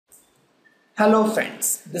Hello friends,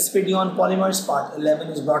 this video on polymers part 11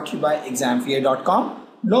 is brought to you by examfear.com.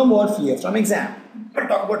 No more fear from exam. But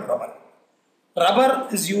talk about rubber. Rubber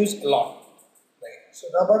is used a lot. Right? So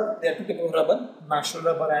rubber, there are two types of rubber, natural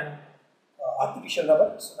rubber and artificial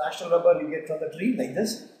rubber. So natural rubber you get from the tree like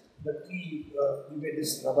this. The tree you get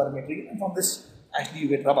this rubber material, and from this actually you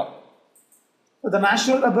get rubber. So the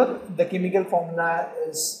natural rubber, the chemical formula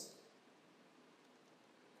is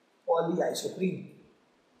polyisoprene.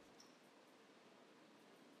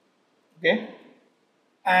 Okay,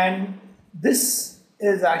 and this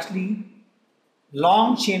is actually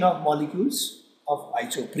long chain of molecules of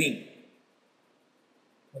isoprene.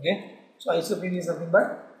 Okay, so isoprene is nothing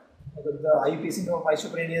but the IUPAC name of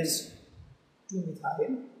isoprene is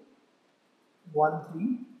 2-methyl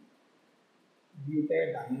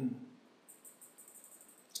 1,3-butadiene.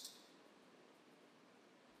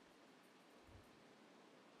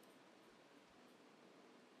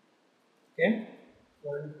 Okay,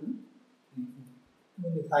 1, 2,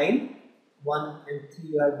 2-methyl, 1 and 3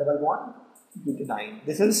 you have double bond, butadiene.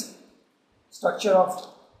 This is structure of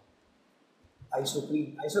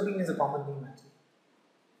isoprene. Isoprene is a common name actually.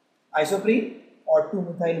 Isoprene or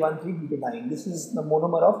 2-methyl 1,3-butadiene. This is the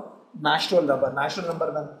monomer of natural rubber. Natural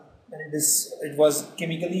rubber, when it was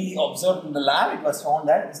chemically observed in the lab, it was found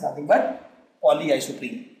that it is nothing but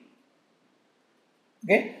polyisoprene.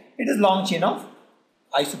 Okay, it is long chain of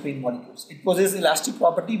isoprene molecules. It possesses elastic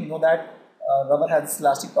property. We know that rubber has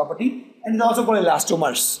elastic property, and it is also called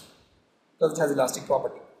elastomers because it has elastic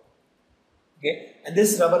property. Okay, and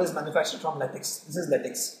this rubber is manufactured from latex. This is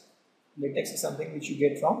latex. Latex is something which you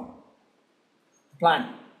get from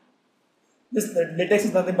plant. This latex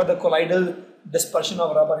is nothing but the colloidal dispersion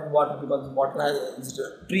of rubber in water, because water has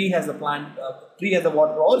tree has the plant, tree has the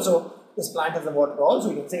water also. This plant has the water also.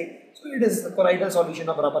 You can say so. It is the colloidal solution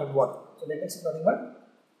of rubber in water. So latex is nothing but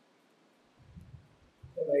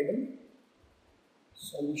colloidal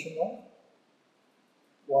solution of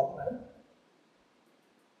water and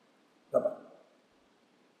rubber.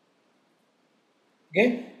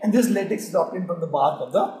 Okay, and this latex is obtained from the bark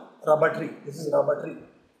of the rubber tree. This is rubber tree.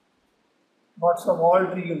 Not from all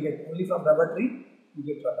tree you will get, only from rubber tree you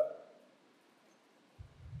get rubber.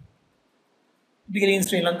 Typically in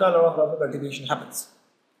Sri Lanka, a lot of rubber cultivation happens.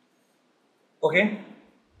 Okay,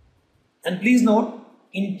 and please note,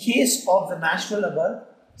 in case of the natural rubber,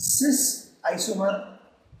 cis isomer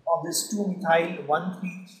of this 2-methyl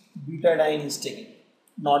 1,3-butadiene is taken,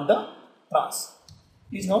 not the trans.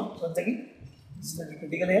 Please note once again, this is the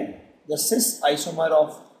critical here. The cis isomer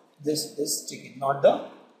of this is taken, not the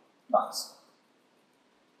trans.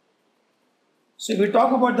 So if we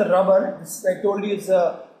talk about the rubber, this I told you is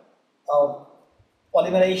a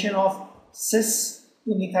polymerization of cis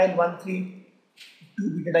 2-methyl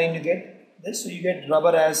 1,3-2-butadiene. You get this, so you get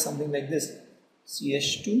rubber as something like this: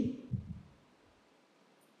 CH2,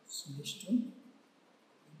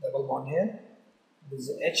 double bond here. There is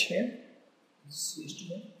a H here, this is CH2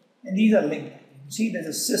 here, and these are linked. You see, there is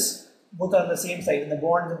a cis. Both are on the same side, and the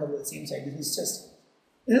bonds on the same side. This is cis.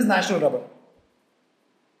 This is natural rubber.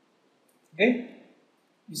 Okay,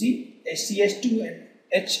 you see CH2 and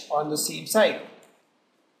H on the same side.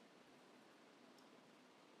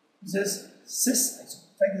 This is cis isomer.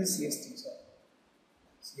 In fact, this is CH3. Sorry,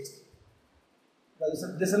 CH3. Well,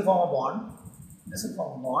 this will form a bond. This will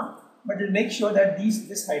form a bond, but it will make sure that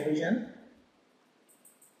this hydrogen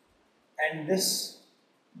and this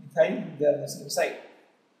methyl, they are on the same side.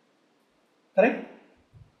 Correct?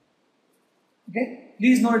 Okay.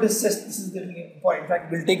 Please note it is cis. This is really important. In fact,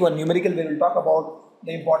 we will take one numerical where we will talk about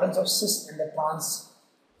the importance of cis and the trans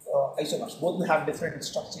isomers. Both will have different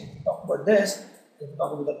structure. If we talk about this, if we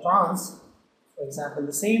talk about the trans, for example,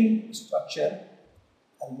 the same structure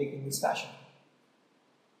I will make in this fashion.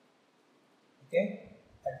 Okay,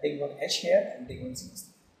 I will take one H here and take one CH3.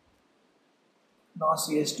 Now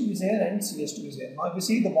CH2 is here and CH2 is here. Now if you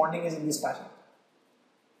see, the bonding is in this fashion.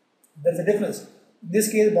 There is a difference. In this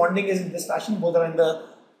case, bonding is in this fashion, both are in the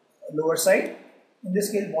lower side. In this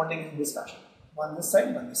case, bonding is in this fashion. One this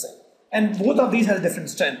side, one this side. And both of these has different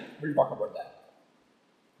strength. We'll talk about that.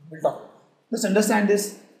 We'll talk. Just understand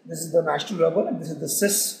this. This is the natural rubber and this is the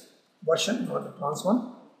cis version, not the trans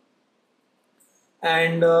one.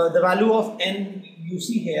 And the value of N you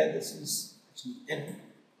see here, this is actually N.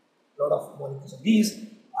 A lot of molecules of these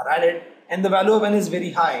are added, and the value of N is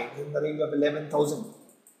very high, in the range of 11,000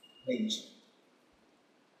 range.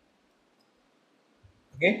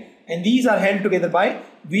 Okay, and these are held together by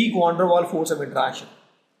weak van der Waals force of interaction.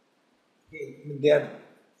 Okay, there are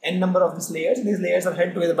n number of these layers, and these layers are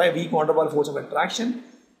held together by weak van der Waals force of interaction.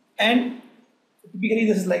 And typically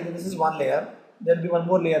this is like, this is one layer, there will be one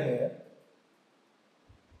more layer here,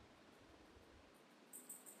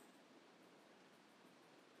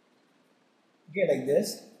 Okay, like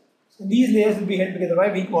this. And these layers will be held together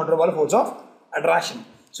by weak van der Waals force of attraction.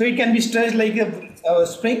 So it can be stretched like a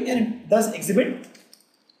spring and it does exhibit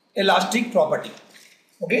elastic property.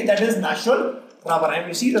 Okay, that is natural rubber. And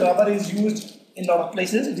you see the rubber is used in a lot of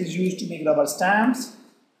places. It is used to make rubber stamps.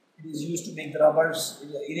 It is used to make the rubbers,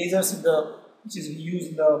 erasers which is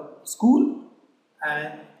used in the school,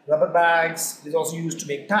 and rubber bags. It is also used to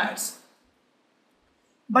make tires.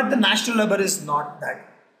 But the natural rubber is not that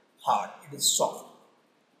hard. It is soft.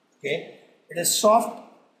 Okay, it is soft,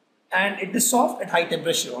 and it is soft at high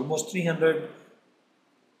temperature, almost 300,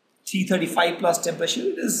 335 plus temperature.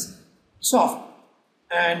 It is soft,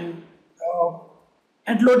 and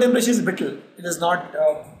at low temperature is brittle. It is not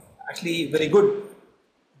actually very good.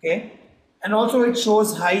 Okay, and also it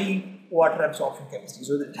shows high water absorption capacity,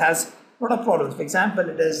 so it has a lot of problems. For example,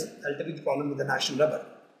 I'll tell you the problem with the natural rubber.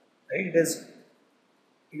 Right, it is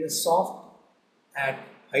soft at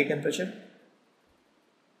high temperature.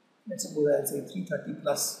 Let's suppose I'll say 330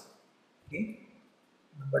 plus. Okay.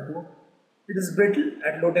 Number 2, it is brittle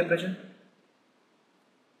at low temperature.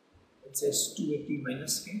 It says 280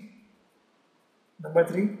 minus. Okay. Number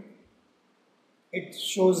 3, it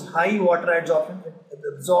shows high water absorption. It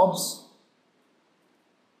absorbs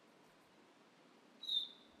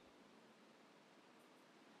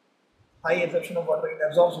high absorption of water. It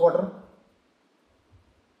absorbs water.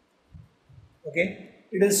 Okay.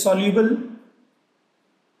 It is soluble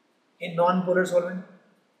in non-polar solvent.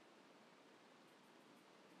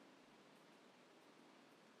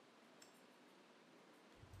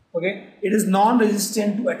 Okay, it is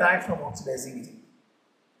non-resistant to attack from oxidizing agent.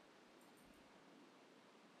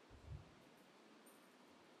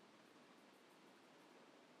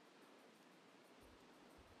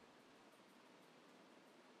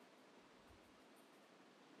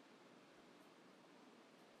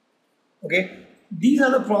 Okay, these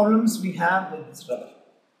are the problems we have with this rubber,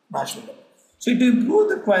 natural rubber. So to improve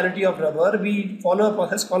the quality of rubber, we follow a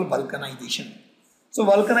process called vulcanization. So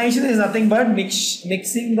vulcanization is nothing but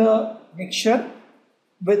mixing the mixture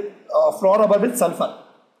with raw rubber with sulfur.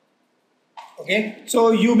 Okay,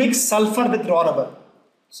 so you mix sulfur with raw rubber.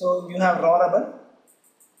 So you have raw rubber,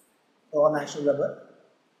 raw natural rubber.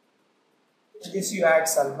 To this you add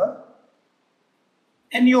sulfur,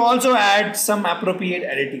 and you also add some appropriate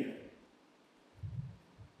additive.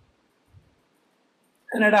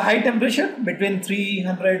 And at a high temperature between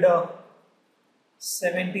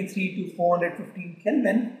 373 to 415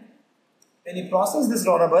 Kelvin, when you process this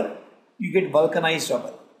raw rubber, you get vulcanized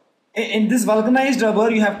rubber. In this vulcanized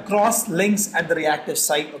rubber, you have cross links at the reactive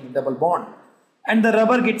site of the double bond, and the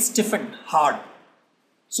rubber gets stiffened hard.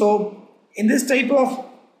 So in this type of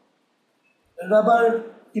rubber,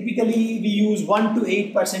 typically we use 1 to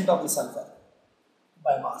 8% of the sulfur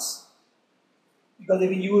by mass, because if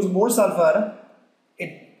we use more sulfur,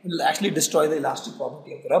 it will actually destroy the elastic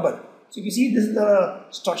property of the rubber. So you see, this is the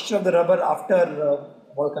structure of the rubber after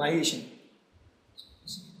vulcanization.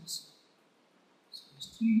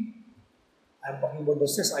 I am talking about the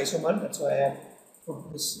cis isomer, that's why I have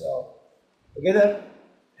put this together.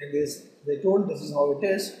 And this, they told this is how it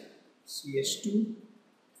is: CH2,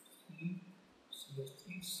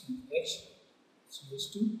 CH3, CH,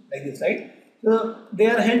 CH2, like this, right? So they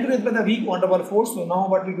are held together by the weak van der Waals force. So now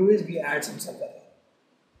what we do is we add some sulfur.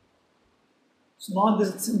 So now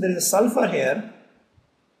since there is a sulfur here,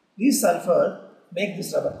 these sulfur make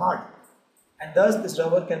this rubber hard, and thus this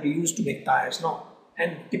rubber can be used to make tires now.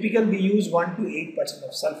 And typically we use 1 to 8%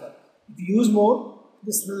 of sulfur. If you use more,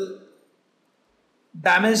 this will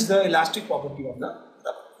damage the elastic property of the rubber.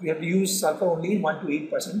 We have to use sulfur only in 1 to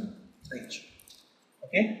 8% range.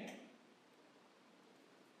 Okay.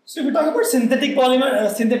 So if we talk about synthetic polymer,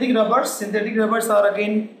 synthetic rubbers are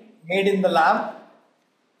again made in the lab.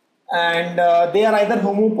 And they are either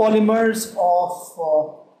homopolymers of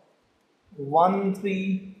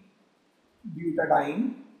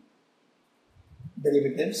 1,3-butadiene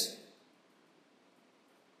derivatives,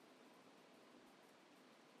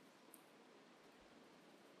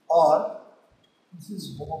 or this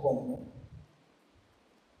is homopolymer,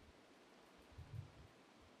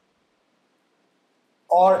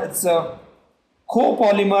 or it's a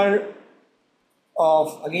copolymer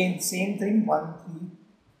of, again, same thing,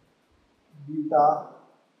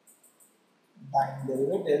 1,3-butadiene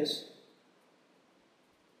derivatives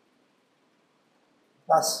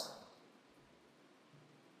plus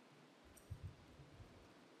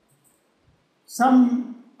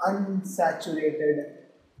some unsaturated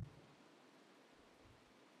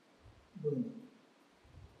polymer,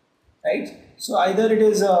 right? So either it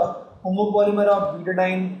is a homopolymer of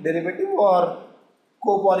butadiene derivative or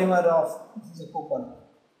copolymer of, this is a copolymer.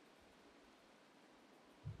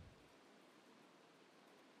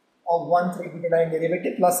 of 1,3-butadiene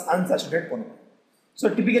derivative plus unsaturated polymer. So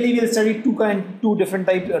typically we will study two different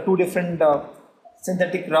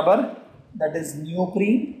synthetic rubber, that is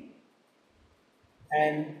neoprene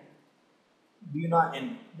and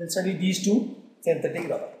buna-N. We'll study these two synthetic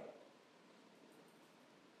rubber.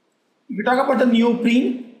 If we talk about the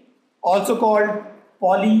neoprene, also called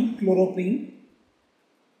polychloroprene,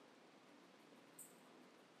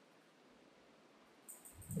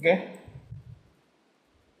 okay.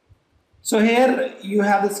 So here you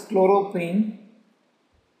have this chloroprene.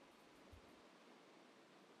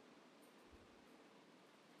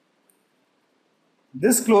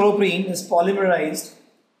 This chloroprene is polymerized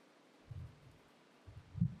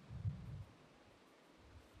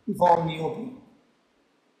to form neoprene.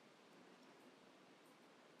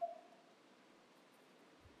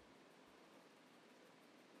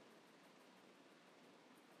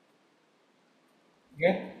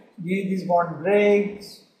 Okay, this bond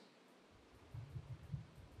breaks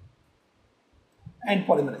and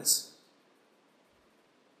polymerize.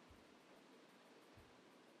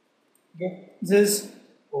 Okay, this is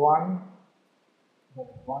one,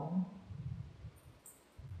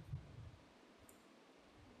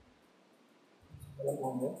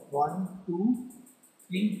 2,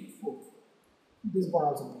 3, 4. This bond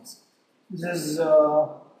also breaks. This is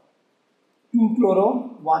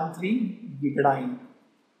 2-chloro, 1,3-butadiene.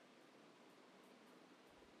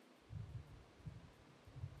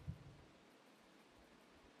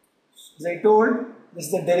 As I told, this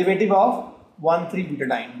is the derivative of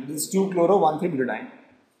 1,3-butadiene. This is 2-chloro, 1,3-butadiene.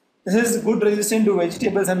 This is good resistant to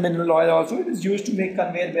vegetables and mineral oil also. It is used to make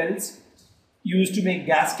conveyor belts, used to make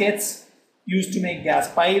gaskets, used to make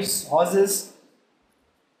gas pipes, hoses.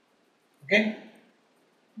 Okay.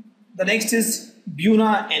 The next is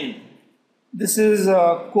buna-N. This is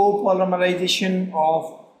a copolymerization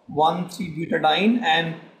of 1,3-butadiene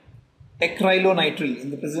and acrylonitrile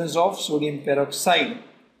in the presence of sodium peroxide,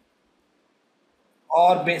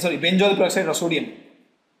 or benzoyl peroxide or sodium.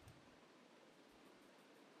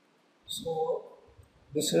 So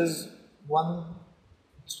this is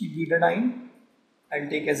 1,3-butadiene. I'll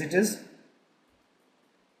take as it is.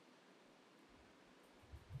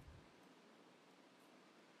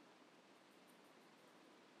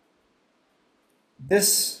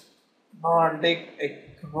 This, now I'll take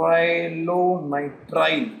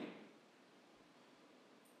acrylonitrile.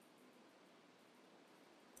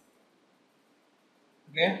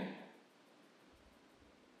 Okay.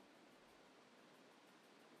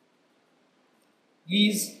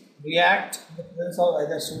 These react in the presence of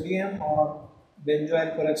either sodium or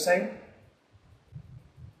benzoyl peroxide.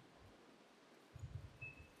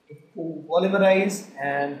 It will polymerize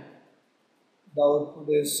and the output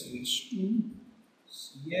is H2,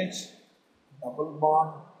 CH, double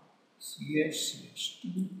bond, CH, CH2,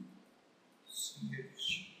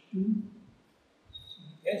 CH2,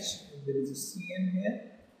 CH, and there is a CN here,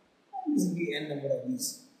 and this will be n number of these.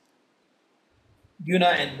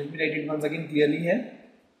 Buna-N, let me write it once again clearly here.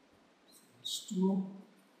 CH2,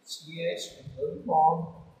 CH, double bond,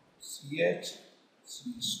 CH,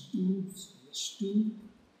 CH2, CH2,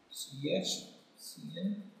 CH, CN.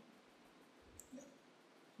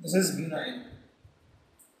 This is buna-N.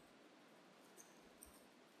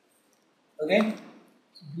 Okay,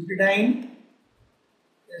 so butadiene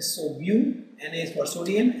is so bu, Na is for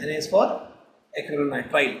sodium, Na is for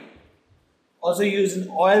acrylonitrile. Also used in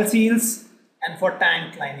oil seals and for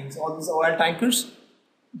tank linings. All these oil tankers,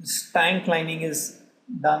 this tank lining is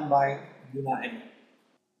done by buna-N.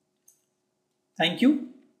 Thank you.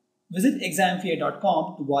 Visit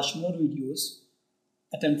examfear.com to watch more videos,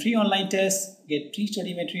 attempt free online tests, get free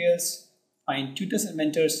study materials, find tutors and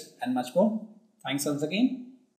mentors, and much more. Thanks once again.